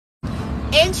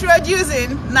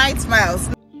Introducing Night Miles.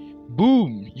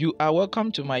 Boom! You are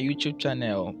welcome to my YouTube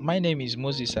channel. My name is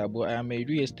Moses Abo. I am a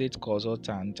real estate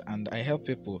consultant and I help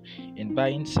people in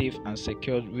buying safe and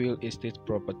secure real estate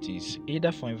properties,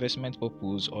 either for investment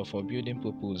purpose or for building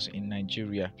purpose in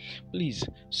Nigeria. Please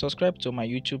subscribe to my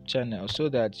YouTube channel so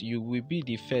that you will be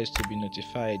the first to be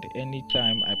notified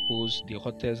anytime I post the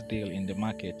hottest deal in the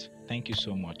market. Thank you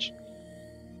so much.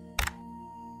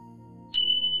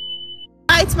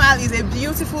 Night Mile is a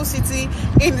beautiful city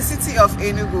in the city of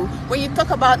Enugu. When you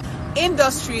talk about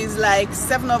industries like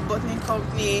 7-Up Bottling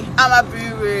Company,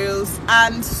 BREWERY,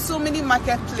 and so many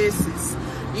marketplaces,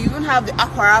 you even have the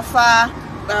AQUARAFA,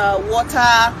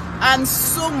 water, and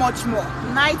so much more.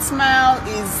 Night Mile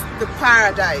is the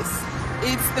paradise.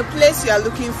 It's the place you are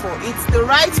looking for. It's the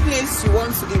right place you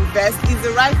want to invest. It's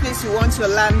the right place you want your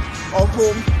land or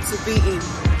home to be in.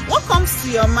 What comes to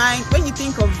your mind when you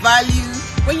think of value?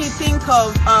 When you think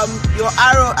of your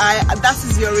ROI, that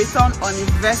is your return on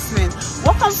investment.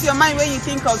 What comes to your mind when you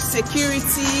think of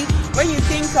security? When you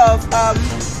think of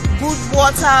good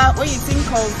water? When you think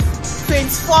of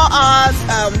 24 hours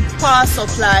power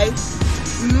supply?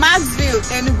 VILLE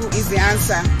Enugu is the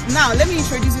answer. Now, let me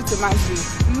introduce you to VILLE.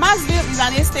 VILLE is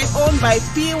an estate owned by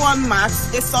P1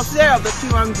 Max, a subsidiary of the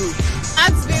P1 Group.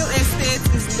 VILLE Estate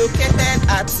is located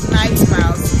at Night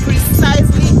Miles,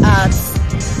 precisely at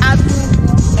Enugu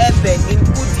in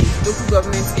Ogui, local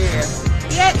government area.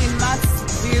 Here in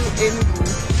VILLE Enugu,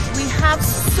 we have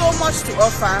so much to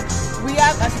offer. We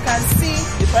have, as you can see,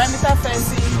 the perimeter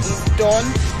fencing is done.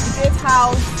 The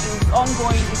gatehouse is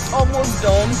ongoing, it's almost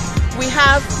done. We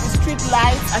have the street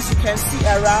lights, as you can see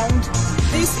around.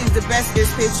 This is the best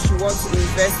estate you want to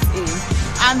invest in.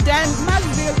 And then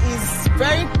VILLE is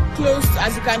very close,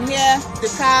 as you can hear the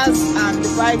cars and the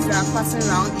bikes that are passing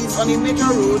around. It's on a major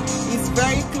road. It's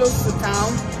very close to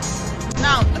town.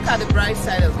 Now look at the bright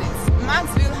side of it.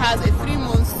 VILLE has a 3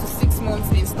 months to 6 months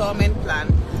installment plan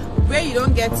where you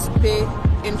don't get to pay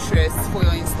interest for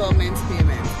your installment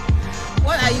payment.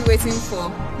 What are you waiting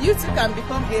for? You too can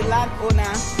become a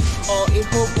landowner or a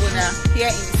homeowner here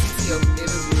in the city of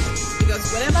Enugu.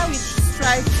 Because whenever we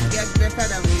strive to get better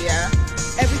than we are,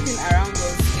 everything around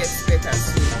us gets better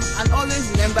too. And always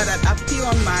remember that at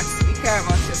P1 Max, we care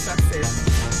about your success.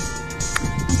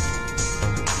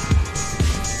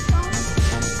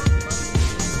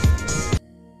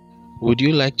 Would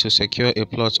you like to secure a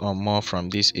plot or more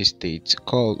from this estate?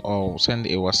 Call or send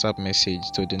a WhatsApp message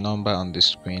to the number on the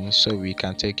screen so we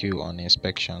can take you on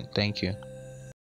inspection. Thank you.